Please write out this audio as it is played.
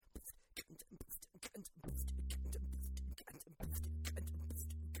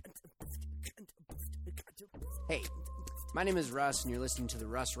Hey, my name is Russ, and you're listening to the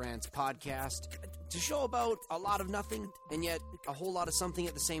Russ Rants podcast. It's a show about a lot of nothing, and yet a whole lot of something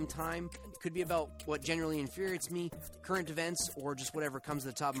at the same time. It could be about what generally infuriates me, current events, or just whatever comes to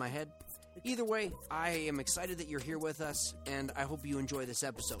the top of my head. Either way, I am excited that you're here with us, and I hope you enjoy this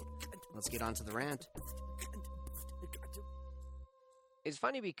episode. Let's get on to the rant. It's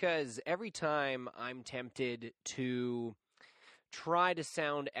funny because every time I'm tempted to try to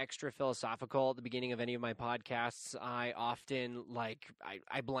sound extra philosophical at the beginning of any of my podcasts, I often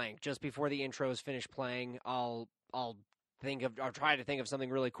I blank. Just before the intros finish playing, I'll try to think of something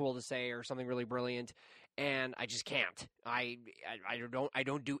really cool to say or something really brilliant, and I just can't. I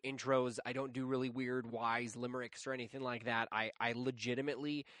don't do intros. I don't do really weird wise limericks or anything like that. I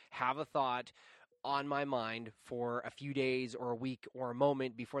legitimately have a thought on my mind for a few days or a week or a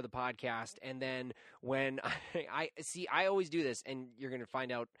moment before the podcast, and then when I always do this, and you're going to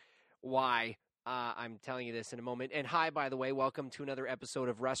find out why I'm telling you this in a moment. And hi, by the way, welcome to another episode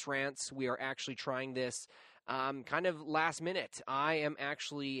of Russ Rants. We are actually trying this kind of last minute. I am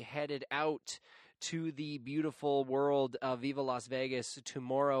actually headed out to the beautiful world of Viva Las Vegas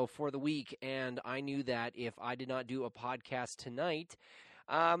tomorrow for the week, and I knew that if I did not do a podcast tonight,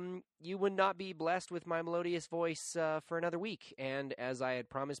 you would not be blessed with my melodious voice for another week. And as I had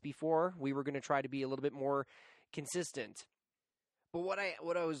promised before, we were going to try to be a little bit more consistent. But what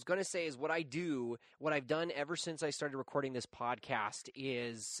I was going to say is what I've done ever since I started recording this podcast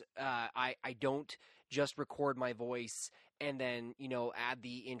is I don't just record my voice and then, add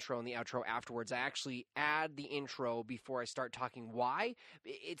the intro and the outro afterwards. I actually add the intro before I start talking. Why?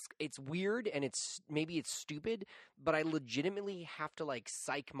 It's weird and maybe it's stupid, but I legitimately have to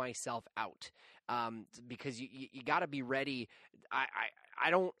psych myself out because you got to be ready.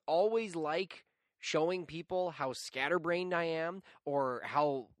 I don't always like showing people how scatterbrained I am or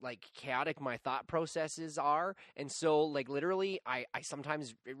how chaotic my thought processes are. And so literally I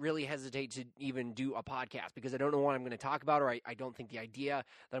sometimes really hesitate to even do a podcast because I don't know what I'm going to talk about, or I don't think the idea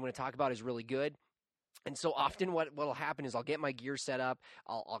that I'm going to talk about is really good. And so often what'll happen is I'll get my gear set up.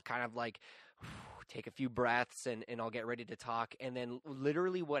 I'll kind of take a few breaths and I'll get ready to talk. And then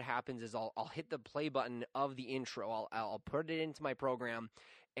literally what happens is I'll hit the play button of the intro. I'll put it into my program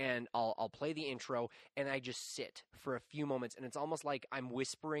and I'll play the intro, and I just sit for a few moments. And it's almost like I'm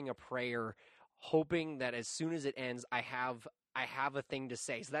whispering a prayer, hoping that as soon as it ends, I have a thing to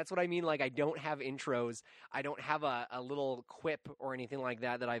say. So that's what I mean. I don't have intros. I don't have a little quip or anything like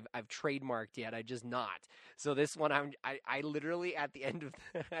that I've trademarked yet. I just not. So this one, I literally at the end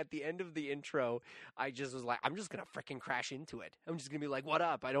of the intro, I just was I'm just gonna freaking crash into it. I'm just gonna be like, "What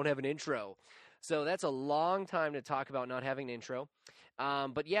up? I don't have an intro." So that's a long time to talk about not having an intro.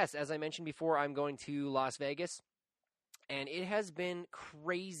 But yes, as I mentioned before, I'm going to Las Vegas. And it has been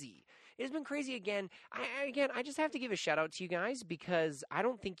crazy. It has been crazy again. I just have to give a shout out to you guys because I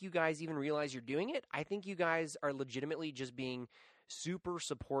don't think you guys even realize you're doing it. I think you guys are legitimately just being super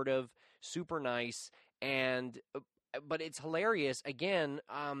supportive, super nice, but it's hilarious. Again,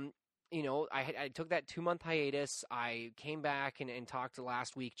 I took that 2-month hiatus. I came back and talked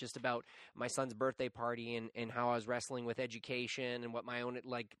last week just about my son's birthday party and how I was wrestling with education and what my own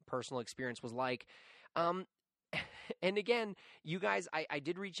personal experience was like. And again, you guys, I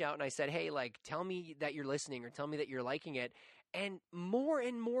did reach out and I said, hey, tell me that you're listening or tell me that you're liking it. And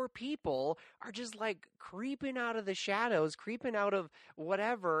more people are just creeping out of the shadows, creeping out of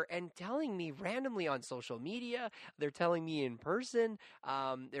whatever and telling me randomly on social media. They're telling me in person.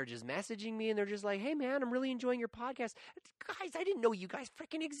 They're just messaging me and they're just hey man, I'm really enjoying your podcast. Guys, I didn't know you guys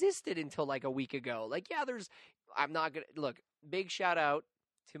freaking existed until a week ago. I'm not going to look, big shout out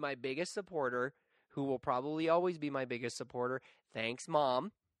to my biggest supporter, who will probably always be my biggest supporter. Thanks,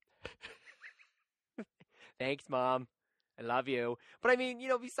 Mom. Thanks, Mom. I love you. But I mean,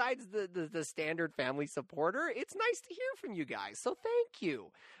 besides the standard family supporter, it's nice to hear from you guys. So thank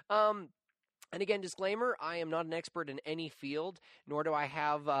you. And again, disclaimer, I am not an expert in any field, nor do I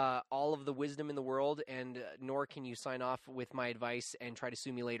have all of the wisdom in the world, and nor can you sign off with my advice and try to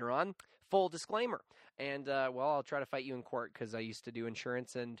sue me later on. Full disclaimer. And, I'll try to fight you in court because I used to do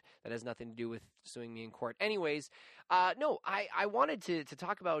insurance, and that has nothing to do with suing me in court. Anyways, no, I wanted to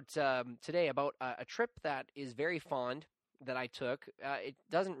talk about today about a trip that is very fond that I took. It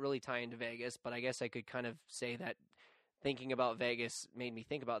doesn't really tie into Vegas, but I guess I could kind of say that thinking about Vegas made me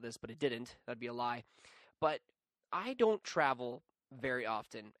think about this, but it didn't. That'd be a lie. But I don't travel very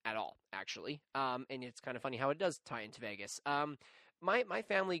often at all, actually. And it's kind of funny how it does tie into Vegas. my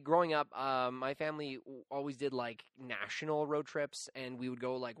family growing up, my family always did like national road trips, and we would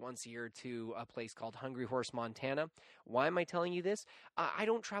go like once a year to a place called Hungry Horse, Montana. Why am I telling you this? I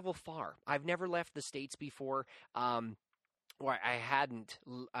don't travel far. I've never left the States before. Or I hadn't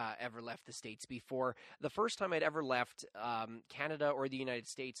ever left the States before. The first time I'd ever left Canada or the United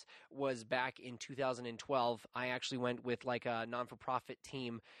States was back in 2012. I actually went with like a non-for-profit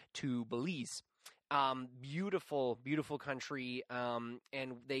team to Belize. Beautiful, beautiful country, and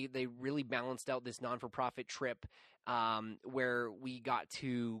they really balanced out this non-for-profit trip where we got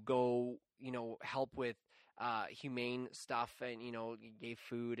to go, help with humane stuff, and gave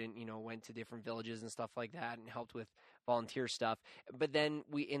food, and went to different villages and stuff like that, and helped with volunteer stuff. But then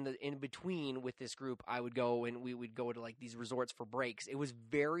we in between with this group, I would go and we would go to like these resorts for breaks. It was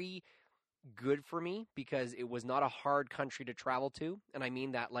very good for me because it was not a hard country to travel to. And I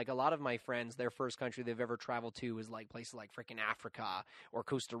mean that, like, a lot of my friends, their first country they've ever traveled to is like places like freaking Africa or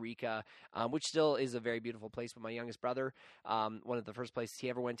Costa Rica, which still is a very beautiful place. But my youngest brother, one of the first places he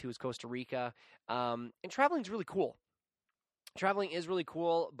ever went to was Costa Rica. And traveling is really cool. Traveling is really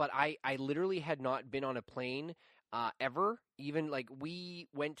cool, but I literally had not been on a plane ever. Even like we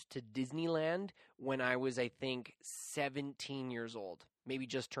went to Disneyland when I was, I think, 17 years old, maybe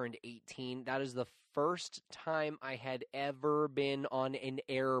just turned 18. That is the first time I had ever been on an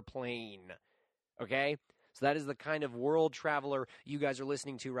airplane. Okay? So that is the kind of world traveler you guys are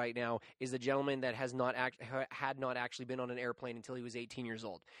listening to right now, is a gentleman that had not actually been on an airplane until he was 18 years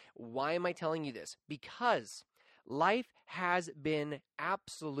old. Why am I telling you this? Because life has been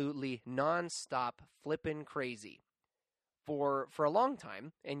absolutely nonstop flippin' crazy for a long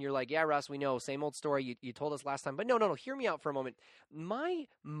time. And you're like, yeah, Russ, we know, same old story. You told us last time. But no, hear me out for a moment. My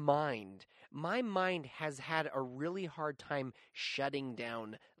mind has had a really hard time shutting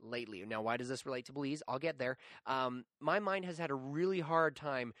down lately. Now, why does this relate to Belize? I'll get there. My mind has had a really hard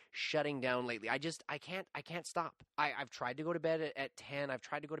time shutting down lately. I can't stop. I've tried to go to bed at 10. I've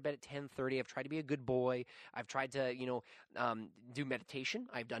tried to go to bed at 10:30. I've tried to be a good boy. I've tried to, do meditation.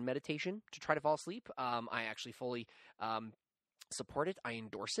 I've done meditation to try to fall asleep. I actually fully support it. I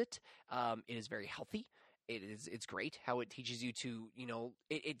endorse it. It is very healthy. It's great how it teaches you to,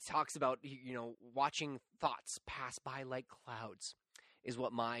 it talks about, watching thoughts pass by like clouds is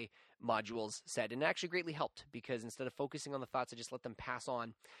what my modules said. And it actually greatly helped because instead of focusing on the thoughts, I just let them pass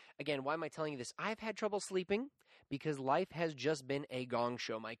on. Again, why am I telling you this? I've had trouble sleeping because life has just been a gong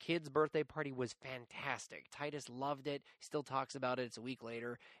show. My kid's birthday party was fantastic. Titus loved it. He still talks about it. It's a week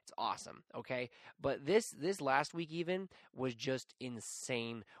later. It's awesome. Okay. But this last week even was just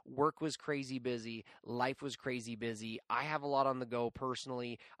insane. Work was crazy busy. Life was crazy busy. I have a lot on the go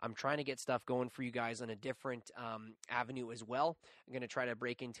personally. I'm trying to get stuff going for you guys on a different avenue as well. I'm going to try to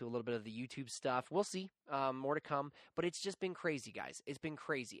break into a little bit of the YouTube stuff. We'll see. More to come. But it's just been crazy, guys. It's been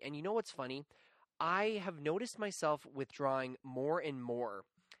crazy. And you know what's funny? I have noticed myself withdrawing more and more.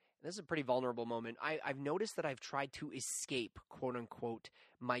 This is a pretty vulnerable moment. I've noticed that I've tried to escape, quote unquote,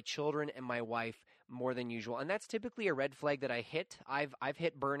 my children and my wife more than usual. And that's typically a red flag that I hit. I've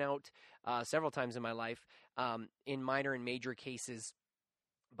hit burnout several times in my life, in minor and major cases.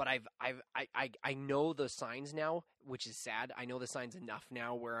 But I know the signs now, which is sad. I know the signs enough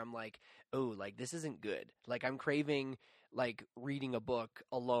now where I'm like, oh, like this isn't good. Like I'm craving like reading a book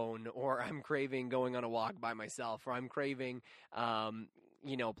alone, or I'm craving going on a walk by myself, or I'm craving,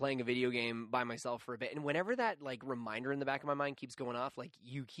 playing a video game by myself for a bit. And whenever that like reminder in the back of my mind keeps going off, like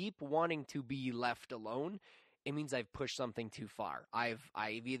you keep wanting to be left alone, it means I've pushed something too far. I've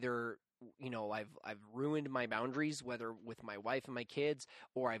either I've ruined my boundaries, whether with my wife and my kids,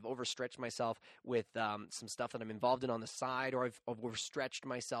 or I've overstretched myself with some stuff that I'm involved in on the side, or I've overstretched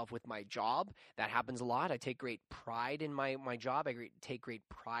myself with my job. That happens a lot. I take great pride in my job. I take great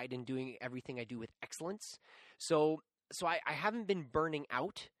pride in doing everything I do with excellence. So I haven't been burning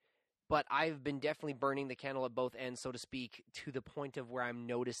out, but I've been definitely burning the candle at both ends, so to speak, to the point of where I'm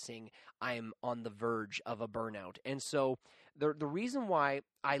noticing I'm on the verge of a burnout. And so the reason why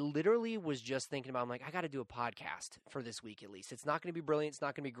I literally was just thinking about, I'm like, I got to do a podcast for this week at least. It's not going to be brilliant. It's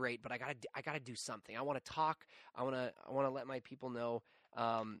not going to be great, but I got to do something. I want to talk. I want to let my people know,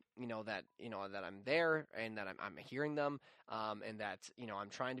 that I'm there and that I'm hearing them, and that I'm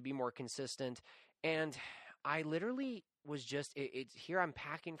trying to be more consistent. And I literally was just it's here. I'm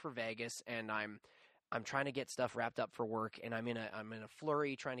packing for Vegas, and I'm trying to get stuff wrapped up for work, and I'm in a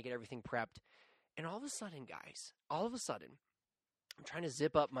flurry trying to get everything prepped. And all of a sudden, guys, I'm trying to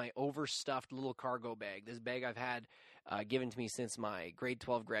zip up my overstuffed little cargo bag. This bag I've had given to me since my grade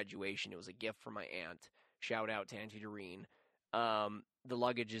 12 graduation. It was a gift from my aunt. Shout out to Auntie Doreen. the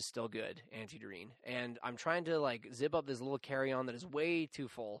luggage is still good, Auntie Doreen. And I'm trying to like zip up this little carry-on that is way too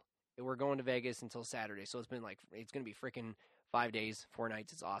full. We're going to Vegas until Saturday, so it's going to be freaking 5 days, 4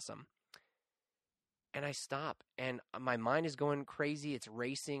 nights. It's awesome. And I stop, and my mind is going crazy. It's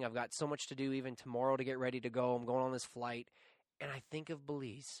racing. I've got so much to do even tomorrow to get ready to go. I'm going on this flight, and I think of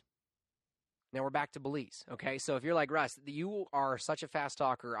Belize. Now we're back to Belize, okay? So if you're like, Russ, you are such a fast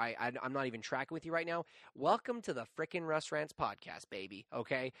talker, I'm not even tracking with you right now. Welcome to the frickin' Russ Rants podcast, baby,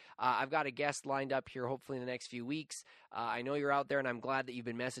 okay? I've got a guest lined up here hopefully in the next few weeks. I know you're out there, and I'm glad that you've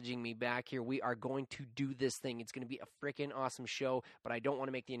been messaging me back here. We are going to do this thing. It's going to be a frickin' awesome show, but I don't want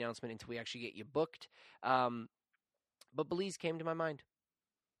to make the announcement until we actually get you booked. But Belize came to my mind.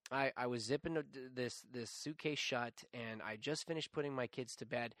 I was zipping this suitcase shut, and I just finished putting my kids to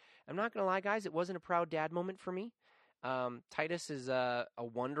bed. I'm not going to lie, guys, it wasn't a proud dad moment for me. Titus is a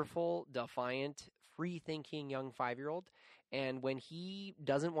wonderful, defiant, free-thinking young 5-year-old, and when he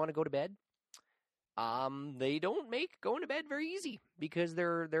doesn't want to go to bed, they don't make going to bed very easy because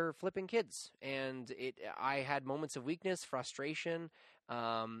they're flipping kids. And I had moments of weakness, frustration.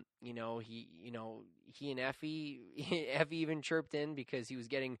 He and Effie even chirped in because he was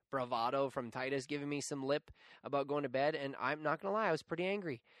getting bravado from Titus, giving me some lip about going to bed. And I'm not going to lie, I was pretty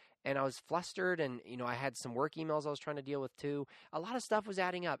angry. And I was flustered, and, I had some work emails I was trying to deal with too. A lot of stuff was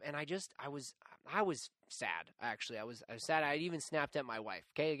adding up, and I was sad, actually. I was sad. I even snapped at my wife,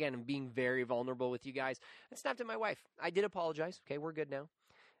 okay? Again, I'm being very vulnerable with you guys. I snapped at my wife. I did apologize, okay? We're good now.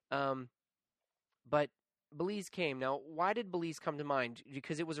 But Belize came. Now, why did Belize come to mind?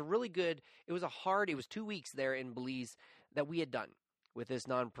 Because it was it was 2 weeks there in Belize that we had done with this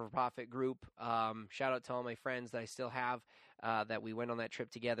non-profit group. Shout out to all my friends that I still have that we went on that trip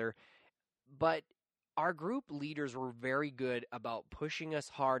together. But our group leaders were very good about pushing us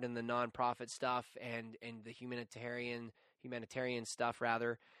hard in the nonprofit stuff and the humanitarian stuff,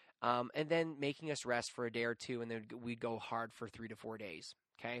 rather, and then making us rest for a day or two, and then we'd go hard for 3 to 4 days,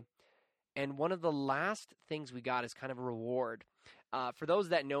 okay? And one of the last things we got is kind of a reward. For those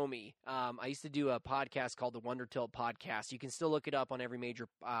that know me, I used to do a podcast called the Wonder Tilt Podcast. You can still look it up on every major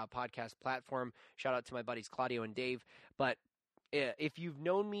podcast platform. Shout out to my buddies Claudio and Dave. But if you've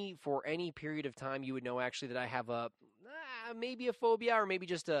known me for any period of time, you would know actually that I have maybe a phobia, or maybe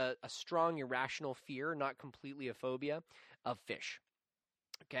just a strong irrational fear, not completely a phobia, of fish.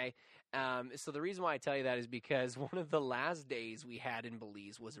 Okay? So the reason why I tell you that is because one of the last days we had in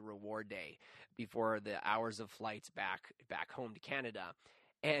Belize was a reward day before the hours of flights back home to Canada.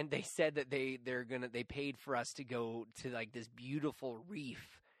 And they said that they paid for us to go to like this beautiful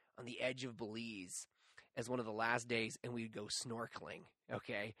reef on the edge of Belize as one of the last days, and we'd go snorkeling,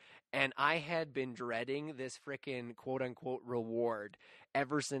 okay? And I had been dreading this frickin' quote-unquote reward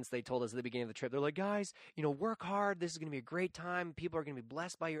ever since they told us at the beginning of the trip. They're like, guys, work hard. This is going to be a great time. People are going to be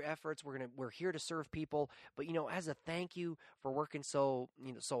blessed by your efforts. We're here to serve people. But, as a thank you for working so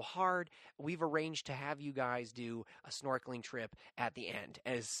hard, we've arranged to have you guys do a snorkeling trip at the end.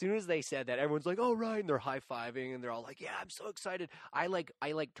 And as soon as they said that, everyone's like, oh, right. And they're high-fiving, and they're all like, yeah, I'm so excited. I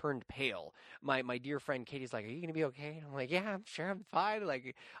turned pale. My dear friend Katie's like, are you going to be okay? And I'm like, yeah, I'm sure I'm fine.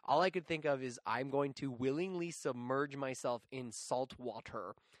 Like, all I could think of is I'm going to willingly submerge myself in salt water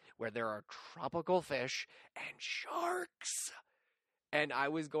where there are tropical fish and sharks. And I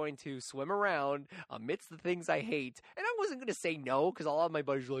was going to swim around amidst the things I hate. And I wasn't going to say no, because a lot of my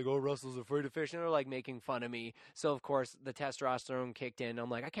buddies were like, oh, Russell's afraid of fish. And they're like making fun of me. So, of course, the testosterone kicked in. I'm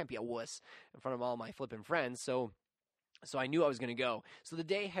like, I can't be a wuss in front of all my flipping friends. So I knew I was going to go. So the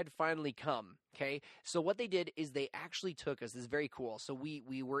day had finally come, okay? So what they did is they actually took us. This is very cool. So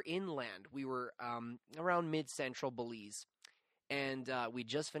we were inland. We were around mid-central Belize. And we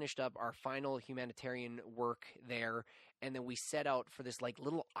just finished up our final humanitarian work there. And then we set out for this like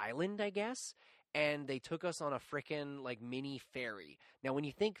little island, I guess. And they took us on a frickin' like mini ferry. Now, when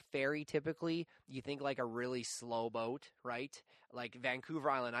you think ferry, typically, you think like a really slow boat, right? Like Vancouver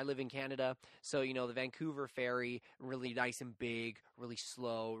Island. I live in Canada. So, the Vancouver ferry, really nice and big, really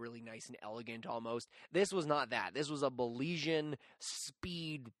slow, really nice and elegant almost. This was not that. This was a Belizean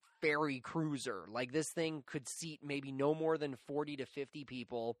speed ferry cruiser. Like, this thing could seat maybe no more than 40 to 50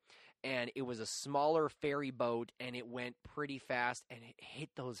 people. And it was a smaller ferry boat, and it went pretty fast, and it hit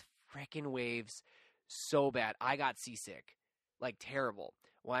those frickin' waves so bad. I got seasick. Like, terrible.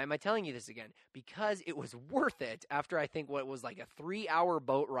 Why am I telling you this again? Because it was worth it after I think what was like a 3-hour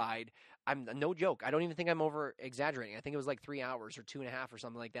boat ride. I'm no joke. I don't even think I'm over exaggerating. I think it was like 3 hours or 2.5 or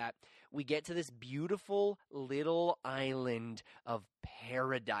something like that. We get to this beautiful little island of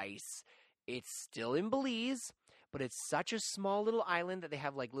paradise. It's still in Belize, but it's such a small little island that they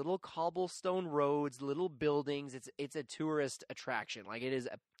have like little cobblestone roads, little buildings. It's a tourist attraction. Like it is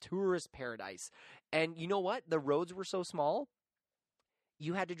a tourist paradise. And you know what? The roads were so small,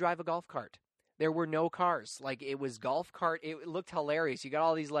 you had to drive a golf cart. There were no cars. Like it was golf cart. It looked hilarious. You got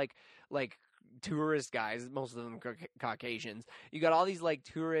all these like tourist guys, most of them Caucasians. You got all these like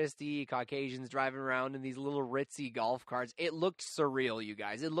touristy Caucasians driving around in these little ritzy golf carts. It looked surreal, you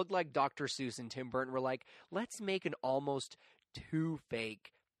guys. It looked like Dr. Seuss and Tim Burton were like, let's make an almost too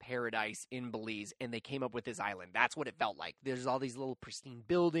fake paradise in Belize, and they came up with this island. That's what it felt like. There's all these little pristine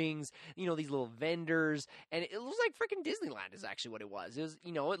buildings, you know, these little vendors, and it was like freaking Disneyland is actually what it was. It was,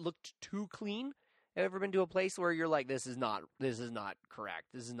 you know, it looked too clean. Have you ever been to a place where you're like, this is not correct.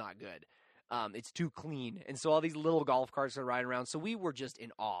 This is not good. It's too clean. And so all these little golf carts are riding around. So we were just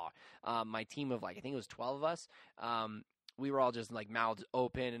in awe. My team of like, I think it was 12 of us. We were all just like mouths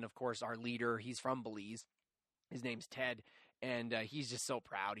open. And of course our leader, he's from Belize. His name's Ted. And he's just so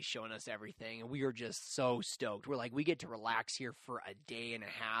proud. He's showing us everything. And we are just so stoked. We're like, we get to relax here for a day and a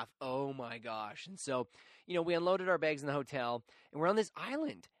half. Oh my gosh. And so, you know, we unloaded our bags in the hotel and we're on this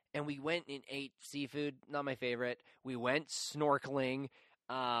island. And we went and ate seafood. Not my favorite. We went snorkeling.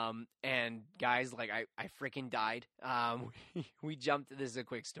 And guys, like I freaking died. We jumped. This is a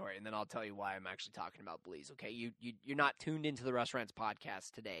quick story, and then I'll tell you why I'm actually talking about Belize. Okay, you're not tuned into the Russ Rants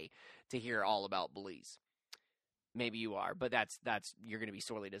podcast today to hear all about Belize. Maybe you are, but that's you're going to be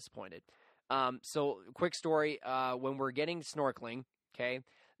sorely disappointed. So quick story. When we're getting snorkeling, okay,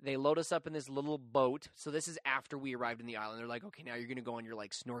 they load us up in this little boat. So this is after we arrived in the island. They're like, okay, now you're going to go on your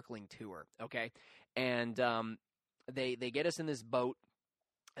like snorkeling tour, okay, and they get us in this boat.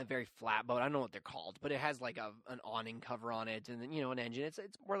 A very flat boat. I don't know what they're called, but it has like an awning cover on it, and then, you know, an engine. It's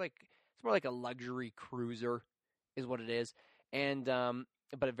more like a luxury cruiser, is what it is, and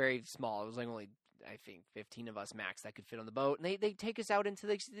but a very small. It was like only I think 15 of us max that could fit on the boat, and they take us out into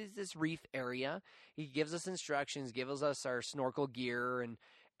this reef area. He gives us instructions, gives us our snorkel gear, and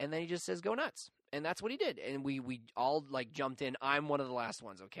then he just says go nuts. And that's what he did. And we all like jumped in. I'm one of the last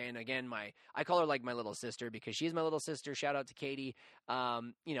ones, okay? And again, I call her like my little sister because she's my little sister. Shout out to Katie.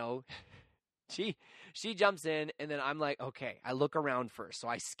 You know, she jumps in, and then I'm like, okay, I look around first. So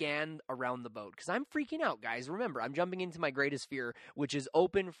I scan around the boat because I'm freaking out, guys. Remember, I'm jumping into my greatest fear, which is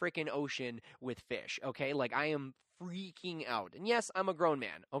open freaking ocean with fish, okay? Like I am freaking out. And yes, I'm a grown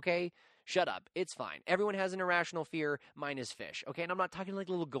man, okay? Shut up. It's fine. Everyone has an irrational fear. Mine is fish. Okay, and I'm not talking like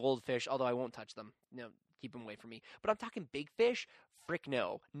little goldfish, although I won't touch them. No, keep them away from me. But I'm talking big fish. Frick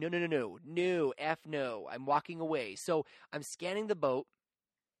no. No. F no. I'm walking away. So I'm scanning the boat,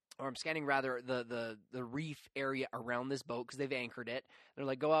 or I'm scanning rather the reef area around this boat because they've anchored it. They're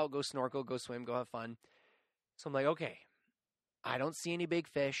like, go out, go snorkel, go swim, go have fun. So I'm like, okay, I don't see any big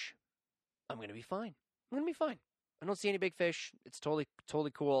fish. I'm going to be fine. I don't see any big fish. It's totally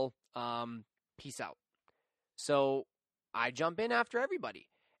cool. Peace out. So I jump in after everybody.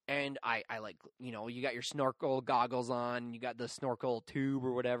 And I like, you know, you got your snorkel goggles on, you got the snorkel tube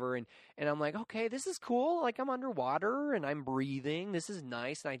or whatever. And I'm like, okay, this is cool. Like I'm underwater and I'm breathing. This is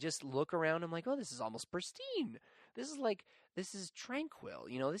nice. And I just look around. I'm like, oh, this is almost pristine. This is tranquil.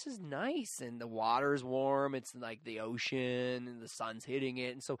 You know, this is nice. And the water's warm. It's like the ocean and the sun's hitting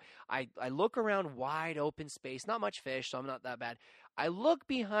it. And so I look around, wide open space, not much fish, so I'm not that bad. I look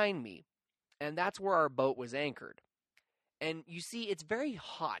behind me, and that's where our boat was anchored. And you see, it's very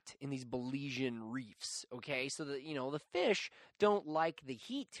hot in these Belizean reefs, okay? So that, you know, the fish don't like the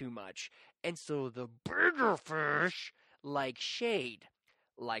heat too much. And so the bigger fish like shade,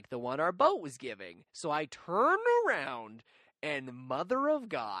 like the one our boat was giving. So I turn around, and mother of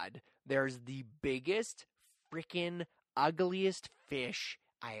God, there's the biggest, freaking ugliest fish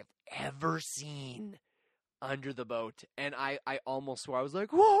I have ever seen under the boat. And I almost swore. I was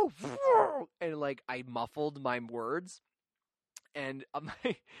like, whoa, whoa, and like I muffled my words. And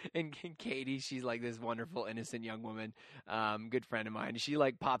and Katie, she's like this wonderful, innocent young woman, good friend of mine. She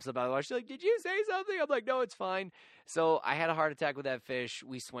like pops up out of the water. She's like, "Did you say something?" I'm like, "No, it's fine." So I had a heart attack with that fish.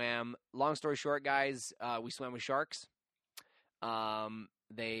 We swam. Long story short, guys, we swam with sharks.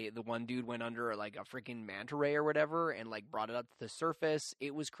 The one dude went under like a freaking manta ray or whatever, and like brought it up to the surface.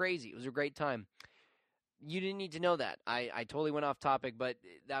 It was crazy. It was a great time. You didn't need to know that. I totally went off topic, but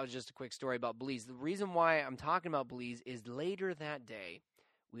that was just a quick story about Belize. The reason why I'm talking about Belize is later that day,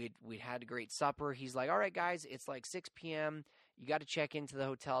 we'd had a great supper. He's like, all right, guys, it's like 6 p.m. You got to check into the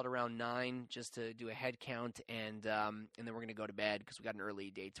hotel at around 9 just to do a head count, and then we're going to go to bed because we got an early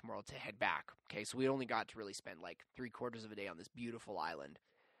day tomorrow to head back. Okay, so we only got to really spend like 3/4 of a day on this beautiful island.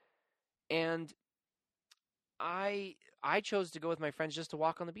 And I chose to go with my friends just to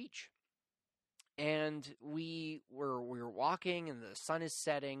walk on the beach. And we were walking, and the sun is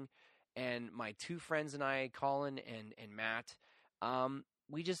setting, and my two friends and I, Colin and Matt,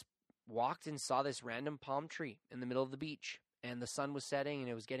 we just walked and saw this random palm tree in the middle of the beach. And the sun was setting, and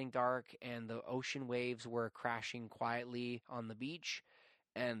it was getting dark, and the ocean waves were crashing quietly on the beach.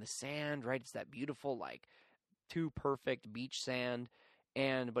 And the sand, right? It's that beautiful, like, too perfect beach sand.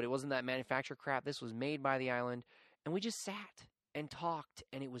 But it wasn't that manufactured crap. This was made by the island. And we just sat and talked,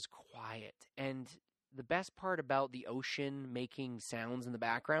 and it was quiet. And the best part about the ocean making sounds in the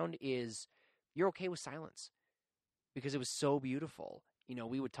background is you're okay with silence because it was so beautiful.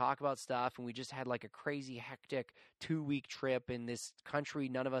 We would talk about stuff, and we just had like a crazy hectic 2-week trip in this country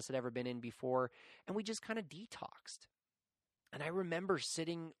none of us had ever been in before, and we just kind of detoxed. And I remember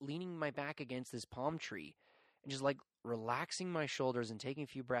sitting, leaning my back against this palm tree and just like relaxing my shoulders and taking a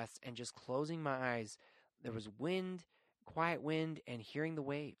few breaths and just closing my eyes. There was wind, quiet wind, and hearing the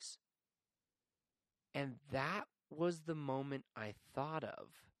waves. And that was the moment I thought of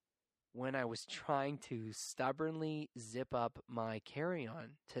when I was trying to stubbornly zip up my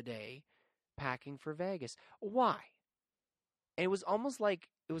carry-on today, packing for Vegas. Why? And it was almost like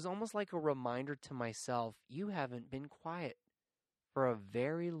a reminder to myself, you haven't been quiet for a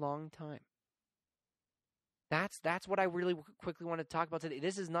very long time. That's what I really quickly want to talk about today.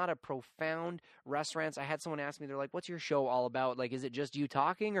 This is not a profound restaurants. I had someone ask me, they're like, what's your show all about? Like, is it just you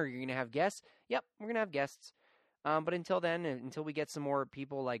talking, or are you going to have guests? Yep, we're going to have guests. But until then, until we get some more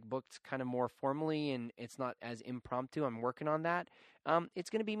people like booked kind of more formally and it's not as impromptu, I'm working on that.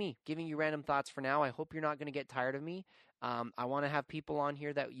 It's going to be me giving you random thoughts for now. I hope you're not going to get tired of me. I want to have people on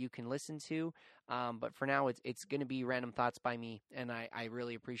here that you can listen to. But for now, it's going to be random thoughts by me. And I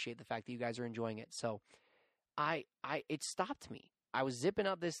really appreciate the fact that you guys are enjoying it. So it stopped me. I was zipping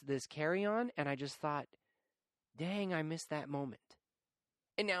up this carry-on, and I just thought, dang, I missed that moment.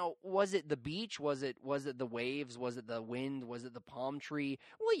 And now, was it the beach? Was it the waves? Was it the wind? Was it the palm tree?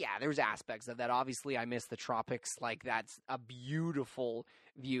 Well, yeah, there's aspects of that. Obviously, I miss the tropics. Like, that's a beautiful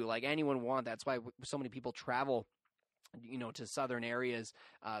view. Like, anyone want. That's why so many people travel, to southern areas,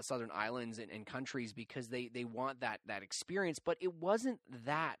 southern islands and countries, because they want that experience. But it wasn't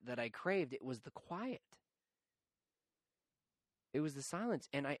that I craved. It was the quiet. It was the silence.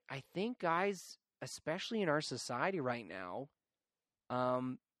 And I think, guys, especially in our society right now,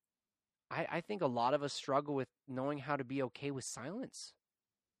 I think a lot of us struggle with knowing how to be okay with silence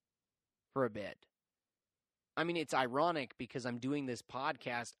for a bit. I mean, it's ironic because I'm doing this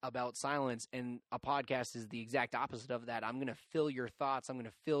podcast about silence, and a podcast is the exact opposite of that. I'm going to fill your thoughts. I'm going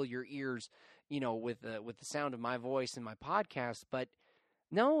to fill your ears, with the sound of my voice in my podcast. But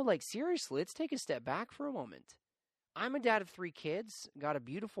no, like, seriously, let's take a step back for a moment. I'm a dad of 3 kids, got a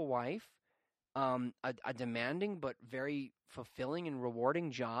beautiful wife, a demanding but very fulfilling and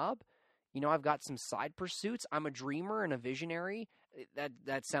rewarding job. I've got some side pursuits. I'm a dreamer and a visionary.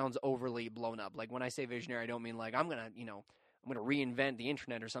 That sounds overly blown up. Like, when I say visionary, I don't mean like I'm gonna reinvent the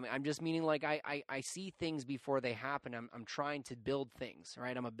internet or something. I'm just meaning like I see things before they happen. I'm trying to build things,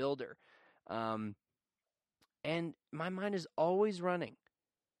 right? I'm a builder. And my mind is always running.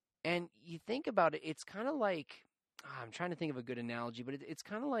 And you think about it, it's kind of like, I'm trying to think of a good analogy, but it's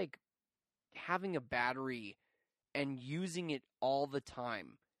kind of like having a battery and using it all the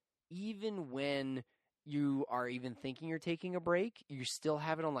time. Even when you are even thinking you're taking a break, you still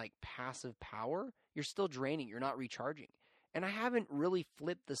have it on like passive power. You're still draining. You're not recharging. And I haven't really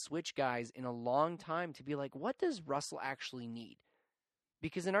flipped the switch, guys, in a long time to be like, what does Russell actually need?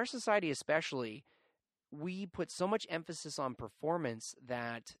 Because in our society especially, we put so much emphasis on performance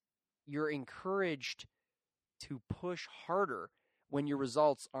that you're encouraged to push harder when your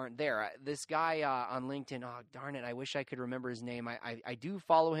results aren't there. This guy on LinkedIn, oh, darn it, I wish I could remember his name. I do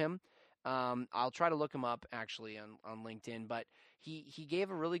follow him. I'll try to look him up, actually, on LinkedIn. But he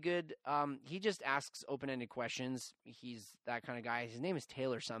gave a really good he just asks open-ended questions. He's that kind of guy. His name is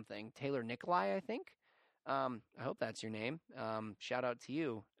Taylor something. Taylor Nikolai, I think. I hope that's your name. Shout out to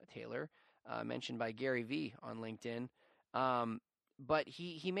you, Taylor. Mentioned by Gary V on LinkedIn. But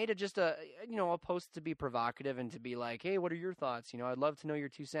he made it just a post to be provocative and to be like, hey, what are your thoughts? I'd love to know your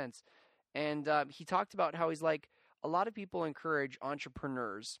 2 cents. And he talked about how he's like, a lot of people encourage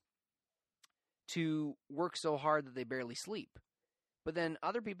entrepreneurs to work so hard that they barely sleep. But then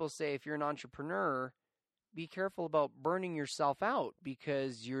other people say, if you're an entrepreneur, be careful about burning yourself out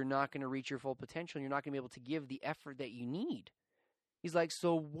because you're not going to reach your full potential. You're not going to be able to give the effort that you need. He's like,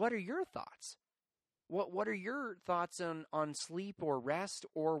 so what are your thoughts? What are your thoughts on sleep or rest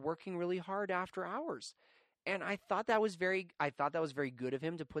or working really hard after hours? And I thought that was very good of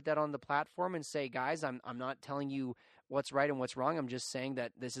him to put that on the platform and say, guys, I'm not telling you what's right and what's wrong. I'm just saying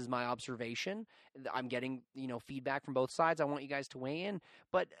that this is my observation. I'm getting, feedback from both sides. I want you guys to weigh in.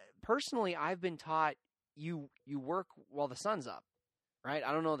 But personally, I've been taught you work while the sun's up, right?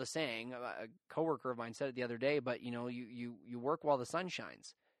 I don't know the saying. A coworker of mine said it the other day, but you work while the sun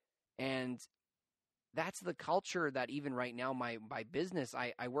shines. And that's the culture that even right now, my business,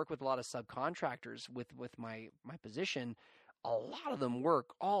 I work with a lot of subcontractors with my position. A lot of them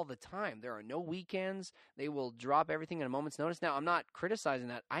work all the time. There are no weekends. They will drop everything at a moment's notice. Now, I'm not criticizing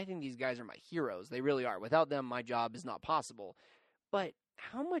that. I think these guys are my heroes. They really are. Without them, my job is not possible. But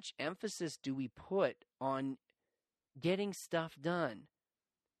how much emphasis do we put on getting stuff done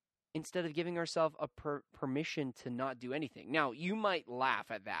instead of giving ourselves a permission to not do anything? Now, you might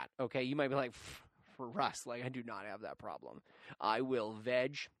laugh at that, okay? You might be like, for Russ, like, I do not have that problem. I will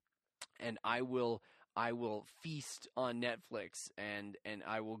veg, and I will feast on Netflix, and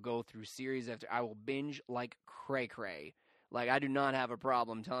I will go through series after. I will binge like cray-cray. Like, I do not have a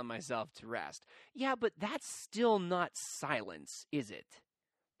problem telling myself to rest. Yeah, but that's still not silence, is it?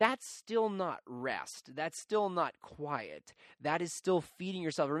 That's still not rest. That's still not quiet. That is still feeding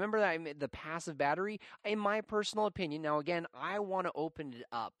yourself. Remember that the passive battery? In my personal opinion, now again, I want to open it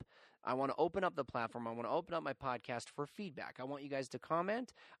up. I want to open up the platform. I want to open up my podcast for feedback. I want you guys to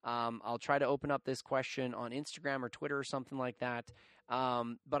comment. I'll try to open up this question on Instagram or Twitter or something like that.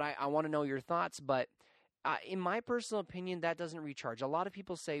 But I want to know your thoughts. But in my personal opinion, that doesn't recharge. A lot of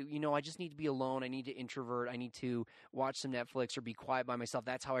people say, I just need to be alone. I need to introvert. I need to watch some Netflix or be quiet by myself.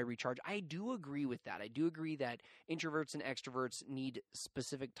 That's how I recharge. I do agree with that. I do agree that introverts and extroverts need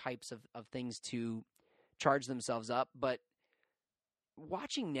specific types of things to charge themselves up. But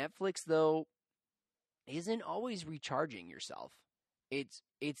watching Netflix, though, isn't always recharging yourself. It's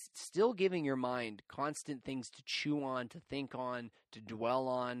still giving your mind constant things to chew on, to think on, to dwell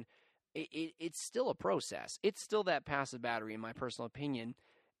on. It's still a process. It's still that passive battery, in my personal opinion.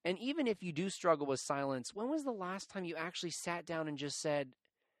 And even if you do struggle with silence, when was the last time you actually sat down and just said,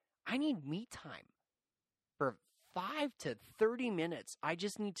 I need me time for 5 to 30 minutes. I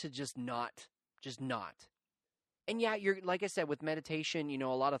need to just not. And yeah, you're, like I said, with meditation,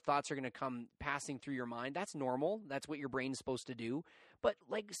 a lot of thoughts are going to come passing through your mind. That's normal. That's what your brain's supposed to do. But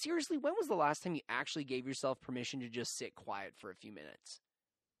like, seriously, when was the last time you actually gave yourself permission to just sit quiet for a few minutes?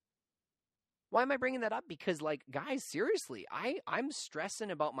 Why am I bringing that up? Because, like, guys, seriously, I'm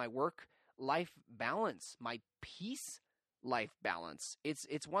stressing about my work-life balance, my peace-life balance.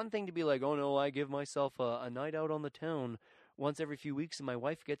 It's one thing to be like, oh, no, I give myself a night out on the town once every few weeks, and my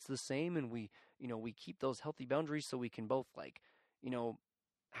wife gets the same, and we keep those healthy boundaries so we can both, like,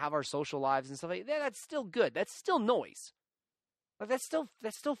 have our social lives and stuff like that. That's still good. That's still noise. Like, that's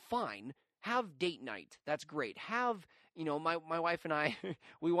still fine. Have date night. That's great. Have, my wife and I,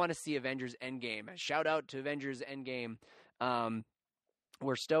 we want to see Avengers Endgame. Shout out to Avengers Endgame.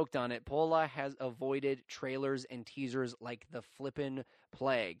 We're stoked on it. Paula has avoided trailers and teasers like the flippin'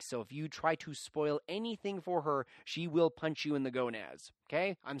 plague. So if you try to spoil anything for her, she will punch you in the gonads.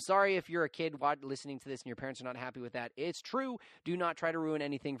 Okay? I'm sorry if you're a kid listening to this and your parents are not happy with that. It's true. Do not try to ruin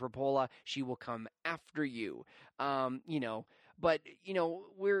anything for Paula. She will come after you. But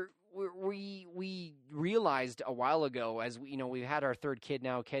we realized a while ago, as we've had our third kid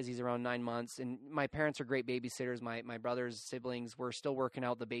now. Kezzy's around 9 months, and my parents are great babysitters. My brother's siblings, we're still working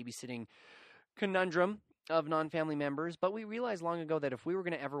out the babysitting conundrum of non-family members. But we realized long ago that if we were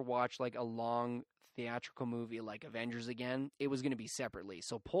going to ever watch like a long theatrical movie like Avengers again, it was going to be separately.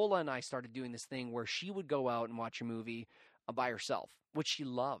 So Paula and I started doing this thing where she would go out and watch a movie by herself, which she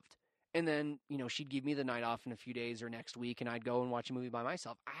loved. And then, she'd give me the night off in a few days or next week, and I'd go and watch a movie by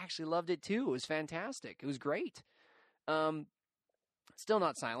myself. I actually loved it, too. It was fantastic. It was great. Still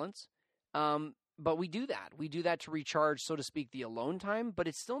not silence. But we do that. We do that to recharge, so to speak, the alone time, but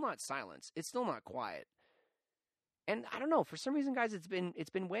it's still not silence. It's still not quiet. And I don't know, for some reason, guys, it's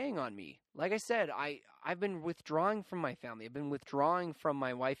been weighing on me. Like I said, I've been withdrawing from my family. I've been withdrawing from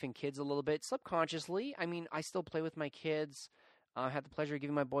my wife and kids a little bit subconsciously. I mean, I still play with my kids. I had the pleasure of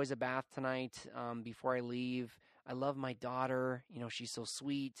giving my boys a bath tonight before I leave. I love my daughter. She's so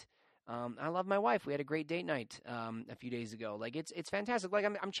sweet. I love my wife. We had a great date night a few days ago. Like, it's fantastic. Like,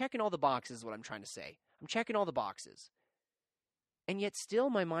 I'm checking all the boxes is what I'm trying to say. I'm checking all the boxes. And yet still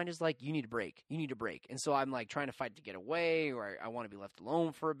my mind is like, you need a break. You need a break. And so I'm like trying to fight to get away, or I want to be left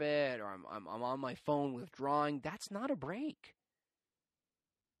alone for a bit, or I'm on my phone withdrawing. That's not a break.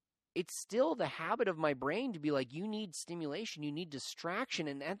 It's still the habit of my brain to be like, you need stimulation, you need distraction,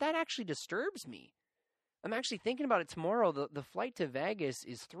 and that actually disturbs me. I'm actually thinking about it tomorrow. The flight to Vegas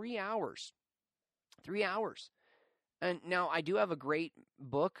is 3 hours. 3 hours. And now I do have a great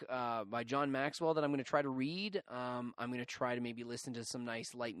book by John Maxwell that I'm going to try to read. I'm going to try to maybe listen to some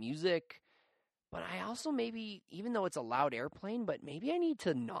nice light music. But I also maybe, even though it's a loud airplane, but maybe I need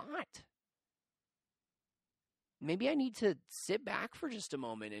to not. Maybe I need to sit back for just a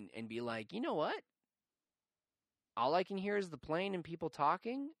moment and be like, you know what? All I can hear is the plane and people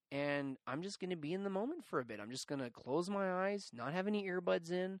talking, and I'm just going to be in the moment for a bit. I'm just going to close my eyes, not have any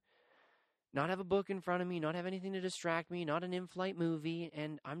earbuds in, not have a book in front of me, not have anything to distract me, not an in-flight movie,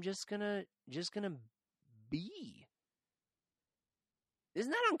 and I'm just gonna be.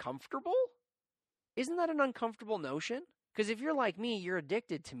 Isn't that uncomfortable? Isn't that an uncomfortable notion? Because if you're like me, you're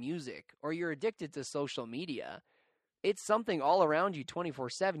addicted to music or you're addicted to social media. It's something all around you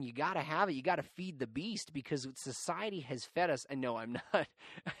 24/7. You got to have it. You got to feed the beast because society has fed us. And no, I'm not.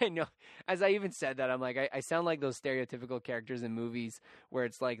 I know. As I even said that, I'm like, I sound like those stereotypical characters in movies where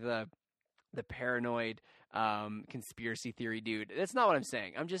it's like the paranoid conspiracy theory dude. That's not what I'm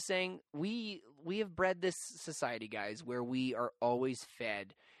saying. I'm just saying we have bred this society, guys, where we are always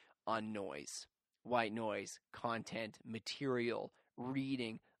fed on noise, white noise, content, material,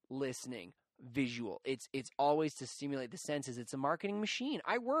 reading, listening, visual. It's always to stimulate the senses. It's a marketing machine.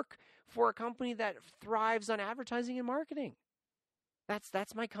 I work for a company that thrives on advertising and marketing.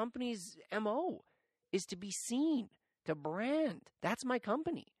 That's my company's MO, is to be seen, to brand. That's my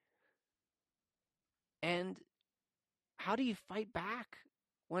company. And how do you fight back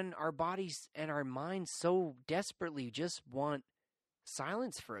when our bodies and our minds so desperately just want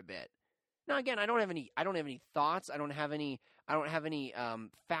silence for a bit? Now, again, I don't have any thoughts. I don't have any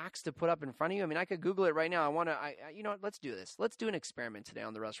facts to put up in front of you. I mean, I could Google it right now. You know what? Let's do this. Let's do an experiment today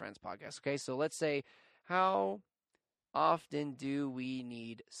on the Russ Rants podcast. Okay, so let's say, how often do we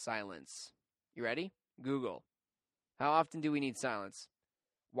need silence? You ready? Google. How often do we need silence?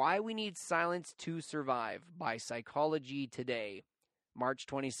 Why We Need Silence to Survive by Psychology Today, March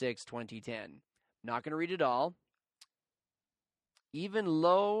 26, 2010. Not going to read it all. Even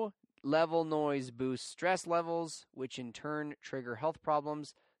low-level noise boosts stress levels, which in turn trigger health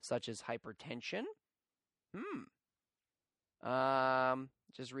problems such as hypertension.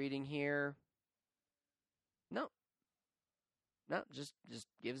 Just reading here. No, just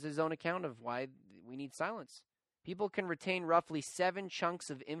gives his own account of why we need silence. People can retain roughly 7 chunks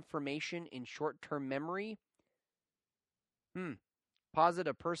of information in short-term memory. Posit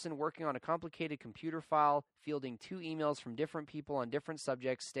a person working on a complicated computer file, fielding 2 emails from different people on different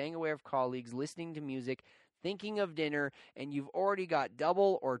subjects, staying away from colleagues, listening to music, thinking of dinner, and you've already got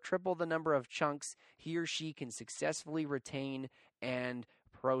double or triple the number of chunks he or she can successfully retain and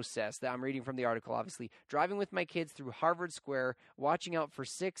process. That I'm reading from the article, obviously. Driving with my kids through Harvard Square, watching out for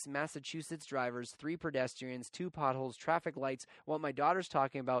 6 Massachusetts drivers, 3 pedestrians, 2 potholes, traffic lights, what my daughter's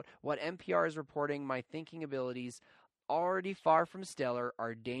talking about, what NPR is reporting, my thinking abilities, already far from stellar,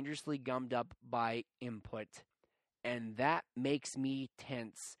 are dangerously gummed up by input. And that makes me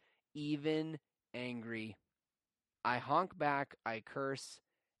tense, even angry. I honk back, I curse,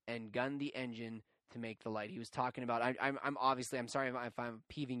 and gun the engine to make the light. He was talking about, I'm sorry if I'm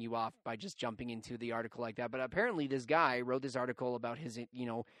peeving you off by just jumping into the article like that, but apparently this guy wrote this article about his,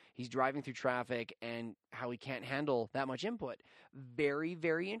 he's driving through traffic and how he can't handle that much input. Very,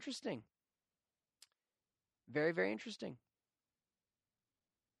 very interesting. Very, very interesting.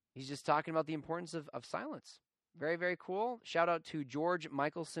 He's just talking about the importance of silence. Very, very cool. Shout out to George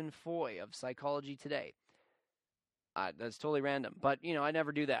Michelson Foy of Psychology Today. That's totally random, but, I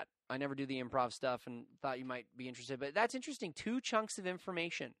never do that. I never do the improv stuff and thought you might be interested. But that's interesting. 2 chunks of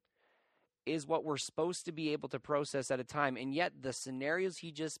information is what we're supposed to be able to process at a time. And yet the scenarios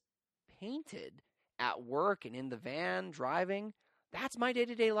he just painted at work and in the van driving, that's my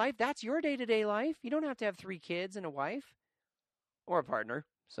day-to-day life. That's your day-to-day life. You don't have to have 3 kids and a wife or a partner.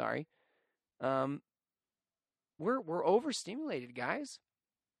 Sorry. We're overstimulated, guys.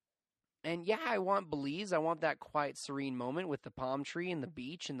 And yeah, I want Belize. I want that quiet, serene moment with the palm tree and the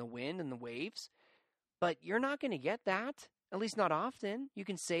beach and the wind and the waves. But you're not going to get that, at least not often. You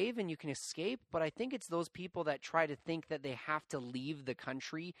can save and you can escape, but I think it's those people that try to think that they have to leave the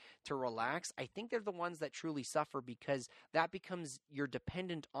country to relax. I think they're the ones that truly suffer because that becomes, you're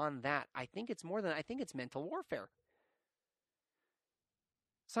dependent on that. I think it's mental warfare.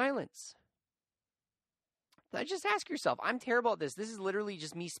 Silence. Just ask yourself, I'm terrible at this. This is literally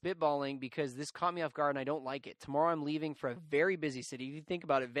just me spitballing because this caught me off guard and I don't like it. Tomorrow I'm leaving for a very busy city. If you think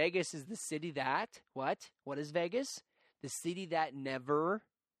about it, Vegas is the city that, what? What is Vegas? The city that never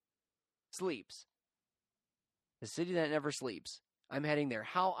sleeps. The city that never sleeps. I'm heading there.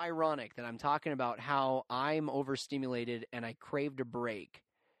 How ironic that I'm talking about how I'm overstimulated and I craved a break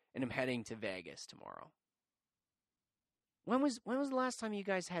and I'm heading to Vegas tomorrow. When was the last time you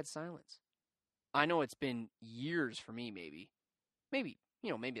guys had silence? I know it's been years for me, maybe, maybe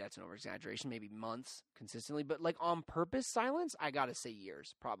that's an over-exaggeration, maybe months consistently, but like on purpose silence, I gotta say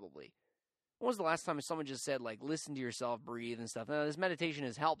years, probably. When was the last time someone just said, like, listen to yourself, breathe and stuff? Now, this meditation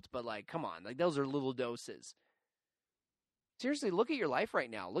has helped, but like, come on, like those are little doses. Seriously, look at your life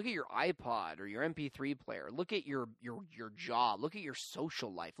right now. Look at your iPod or your MP3 player. Look at your job. Look at your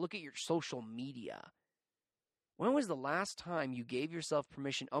social life. Look at your social media. When was the last time you gave yourself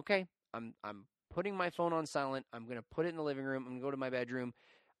permission? Okay, I'm putting my phone on silent. I'm going to put it in the living room. I'm going to go to my bedroom.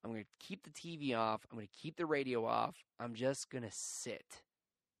 I'm going to keep the TV off. I'm going to keep the radio off. I'm just going to sit.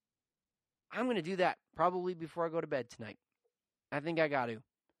 I'm going to do that probably before I go to bed tonight. I think I got to.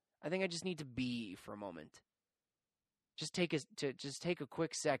 I think I just need to be for a moment. Just take a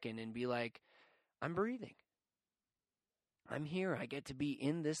quick second and be like, I'm breathing. I'm here. I get to be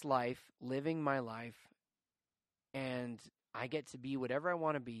in this life, living my life, and I get to be whatever I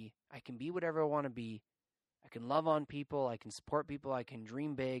want to be. I can be whatever I want to be. I can love on people. I can support people. I can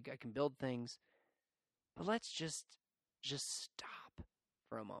dream big. I can build things. But let's just stop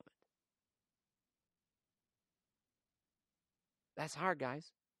for a moment. That's hard,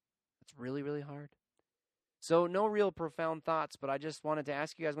 guys. That's really, really hard. So no real profound thoughts, but I just wanted to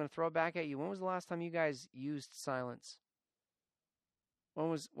ask you guys, I'm going to throw it back at you. When was the last time you guys used silence? When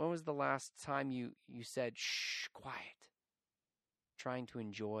was the last time you said, shh, quiet, trying to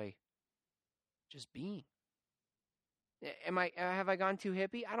enjoy just being? Have I gone too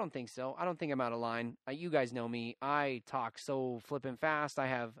hippie? I don't think so. I don't think I'm out of line. You guys know me. I talk so flippin' fast. I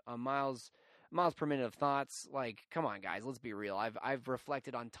have miles per minute of thoughts. Like, come on, guys, let's be real. I've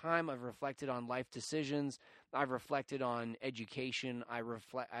reflected on time. I've reflected on life decisions. I've reflected on education. I've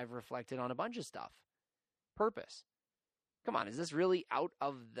reflected on a bunch of stuff. Purpose. Come on, is this really out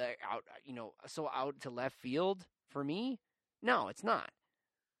to left field for me? No, it's not.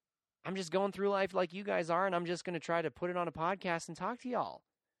 I'm just going through life like you guys are, and I'm just going to try to put it on a podcast and talk to y'all.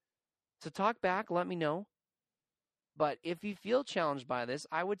 So talk back, let me know. But if you feel challenged by this,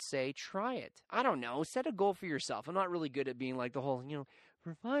 I would say try it. I don't know. Set a goal for yourself. I'm not really good at being like the whole,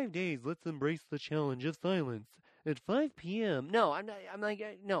 for 5 days, let's embrace the challenge of silence at 5 p.m. No, I'm not. I'm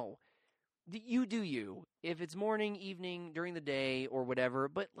like, no. You do you. If it's morning, evening, during the day, or whatever.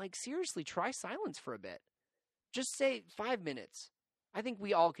 But, like, seriously, try silence for a bit. Just say 5 minutes. I think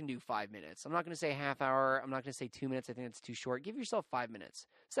we all can do 5 minutes. I'm not going to say half hour. I'm not going to say 2 minutes. I think it's too short. Give yourself 5 minutes.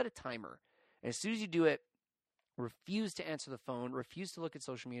 Set a timer. And as soon as you do it, refuse to answer the phone, refuse to look at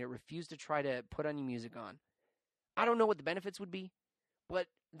social media, refuse to try to put any music on. I don't know what the benefits would be, but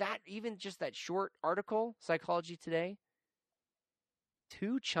even just that short article, Psychology Today,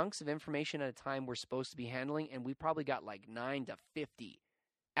 2 chunks of information at a time we're supposed to be handling, and we probably got like 9 to 50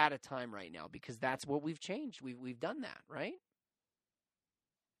 at a time right now because that's what we've changed. We've done that, right?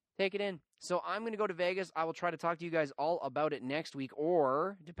 Take it in. So I'm going to go to Vegas. I will try to talk to you guys all about it next week,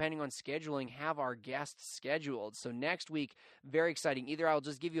 or depending on scheduling, have our guests scheduled. So next week, very exciting. Either I'll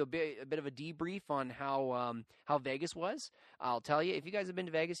just give you a bit of a debrief on how Vegas was. I'll tell you, if you guys have been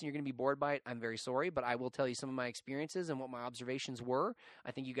to Vegas and you're going to be bored by it, I'm very sorry, but I will tell you some of my experiences and what my observations were.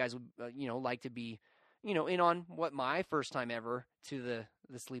 I think you guys would, like to be, in on what my first time ever to the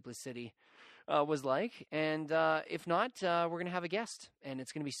Sleepless City was like. And if not, we're going to have a guest, and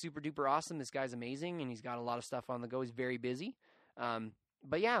it's going to be super duper awesome. This guy's amazing, and he's got a lot of stuff on the go. He's very busy.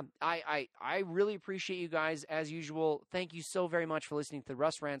 But yeah, I really appreciate you guys as usual. Thank you so very much for listening to the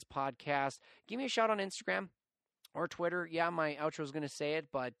Russ Rants podcast. Give me a shout on Instagram or Twitter. Yeah, my outro is going to say it,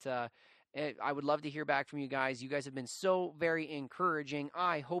 but I would love to hear back from you guys. You guys have been so very encouraging.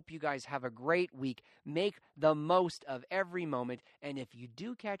 I hope you guys have a great week. Make the most of every moment. And if you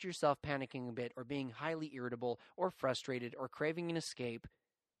do catch yourself panicking a bit or being highly irritable or frustrated or craving an escape,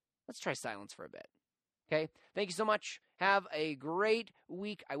 let's try silence for a bit. Okay? Thank you so much. Have a great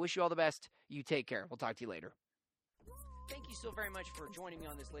week. I wish you all the best. You take care. We'll talk to you later. Thank you so very much for joining me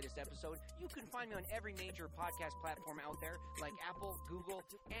on this latest episode. You can find me on every major podcast platform out there, like Apple, Google,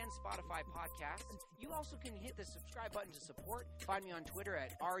 and Spotify podcasts. You also can hit the subscribe button to support. Find me on Twitter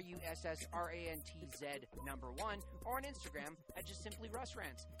at RUSSRANTZ1, or on Instagram at just simply Russ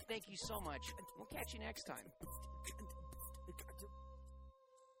Rants. Thank you so much. We'll catch you next time.